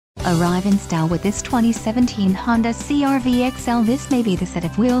Arrive in style with this 2017 Honda CR-V XL. This may be the set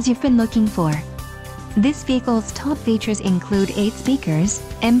of wheels you've been looking for. This vehicle's top features include 8 speakers,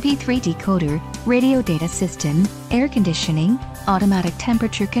 MP3 decoder, radio data system, air conditioning, automatic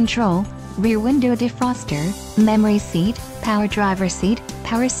temperature control, rear window defroster, memory seat, power driver seat,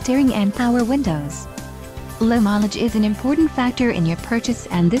 power steering and power windows. Low mileage is an important factor in your purchase,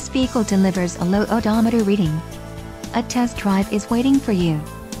 and this vehicle delivers a low odometer reading. A test drive is waiting for you.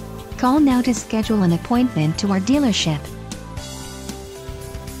 Call now to schedule an appointment to our dealership.